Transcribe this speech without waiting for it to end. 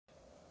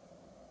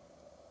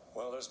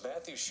was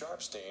Matthew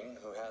Sharpstein,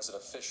 who has an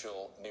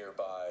official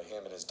nearby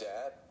him and his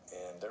dad,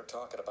 and they're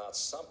talking about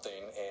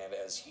something. And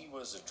as he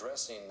was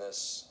addressing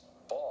this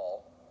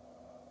ball,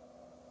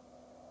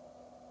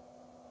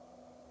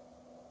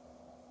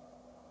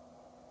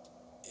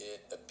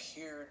 it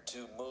appeared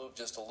to move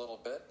just a little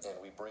bit, and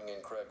we bring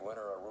in Craig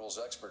Winter, our rules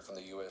expert from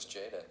the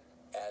USJ, to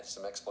add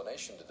some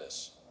explanation to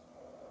this.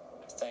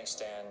 Thanks,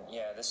 Dan.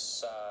 Yeah,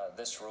 this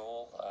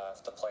rule,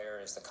 if the player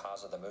is the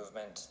cause of the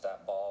movement,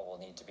 that ball will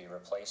need to be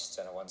replaced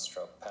in a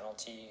one-stroke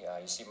penalty.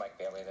 You see Mike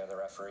Bailey there, the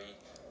referee.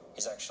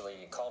 He's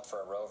actually called for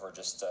a rover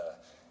just to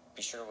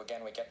be sure,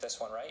 again, we get this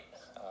one right.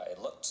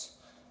 It looked,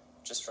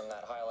 just from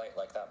that highlight,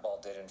 like that ball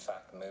did in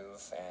fact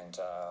move, and,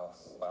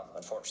 well,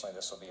 unfortunately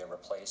this will be a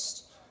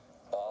replaced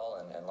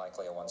ball and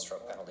likely a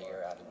one-stroke penalty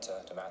here added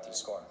to Matthew's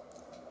score.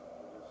 Just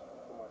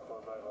put my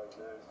club back like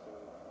this, and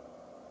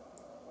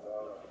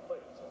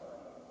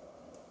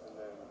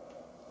then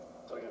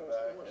so he was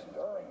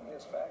during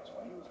his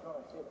backswing. He was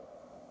going to get it.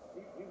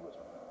 He was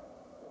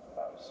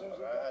about as soon as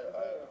he got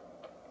there.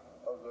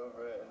 I was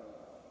over it and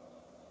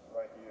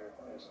right here.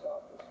 And he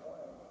stopped the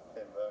swing.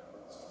 Came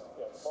backwards.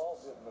 Yeah, the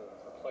ball did move.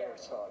 The player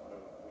saw it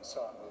move. We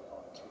saw it move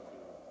on TV.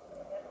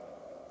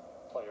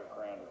 Player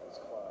grounded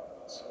his club.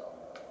 So.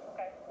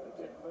 Okay. But it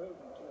didn't move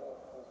until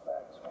his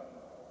backswing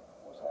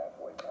was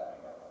halfway back.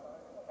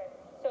 Okay.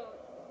 So,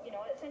 you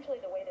know,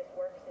 essentially the way this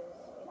works is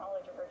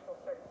knowledge of virtual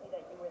certainty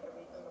that you were the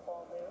reason the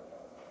ball moved.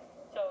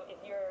 So if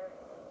your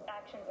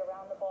actions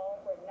around the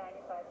ball were 95%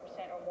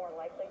 or more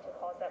likely to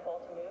cause that ball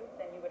to move,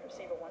 then you would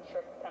receive a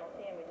one-stroke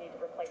penalty and would need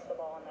to replace the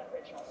ball in that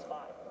original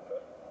spot.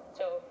 Okay.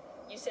 So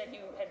you said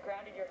you had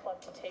grounded your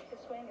club to take the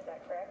swing, is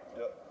that correct?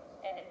 Yep.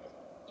 And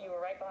you were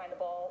right behind the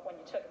ball. When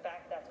you took it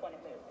back, that's when it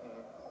moved.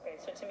 Mm-hmm. Okay,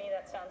 so to me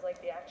that sounds like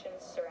the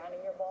actions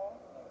surrounding your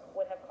ball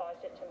would have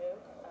caused it to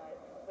move.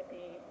 With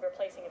the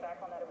replacing it back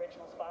on that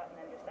original spot and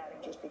then just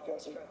adding just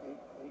because he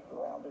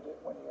grounded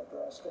it when he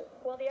addressed it.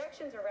 Well, the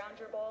actions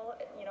around your ball,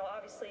 you know,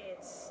 obviously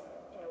it's,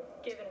 you know,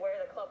 given where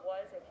the club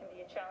was, it can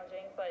be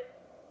challenging, but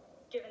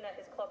given that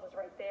his club was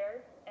right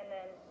there and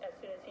then as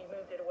soon as he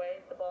moved it away,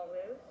 the ball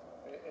moved.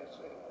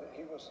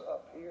 He was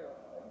up here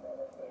and then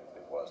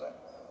it wasn't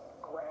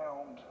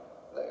ground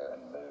there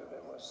and moved.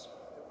 It was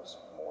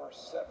more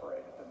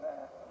separated than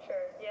that.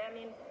 Sure. Yeah, I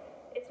mean,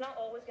 it's not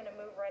always going to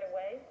move right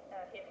away.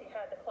 If he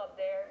had the club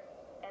there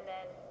and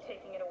then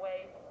taking it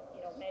away,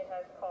 you know, may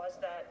have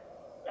caused that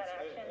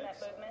action, that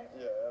movement.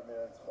 Yeah, I mean,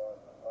 it's fine.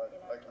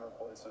 I can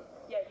replace it.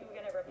 Yeah, you were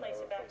going to replace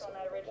it back on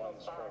that original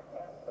spot.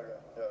 Yeah. Okay,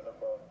 yeah, no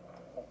problem.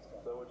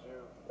 So would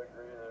you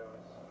agree that it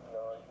was, you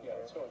know, like,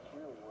 Yeah, so it's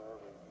really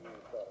wherever you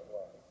thought it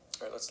was.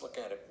 All right, let's look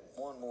at it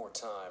one more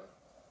time.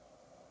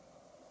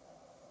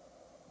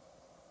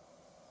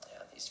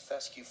 Yeah, these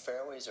fescue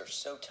fairways are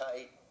so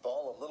tight.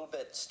 Ball a little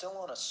bit still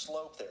on a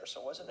slope there,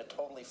 so it wasn't a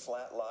totally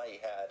flat lie he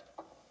had.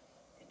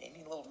 And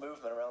any little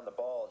movement around the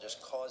ball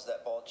just caused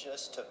that ball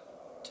just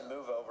to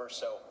move over,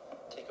 so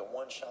take a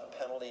one-shot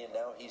penalty, and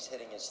now he's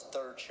hitting his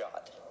third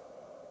shot.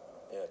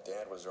 Yeah,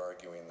 Dad was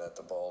arguing that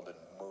the ball didn't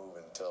move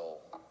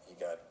until he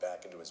got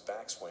back into his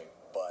backswing,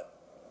 but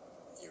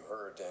you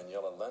heard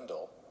Daniela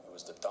Lendl, who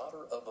was the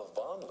daughter of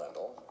Yvonne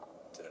Lendl,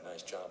 did a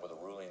nice job with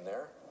the ruling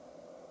there,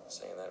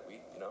 saying that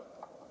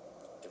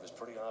it was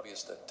pretty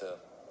obvious that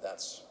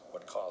that's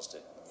what caused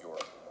it, your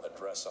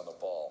address on the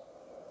ball,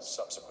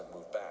 subsequent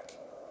move back.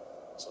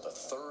 So the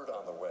third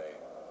on the way.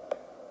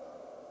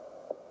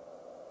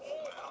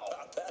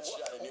 Wow, that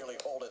shot, it nearly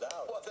holed it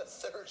out. What the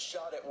third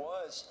shot it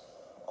was.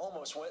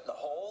 Almost went in the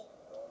hole.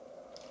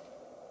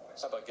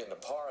 How about getting a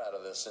par out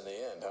of this in the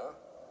end, huh?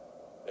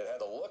 It had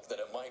the look that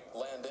it might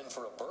land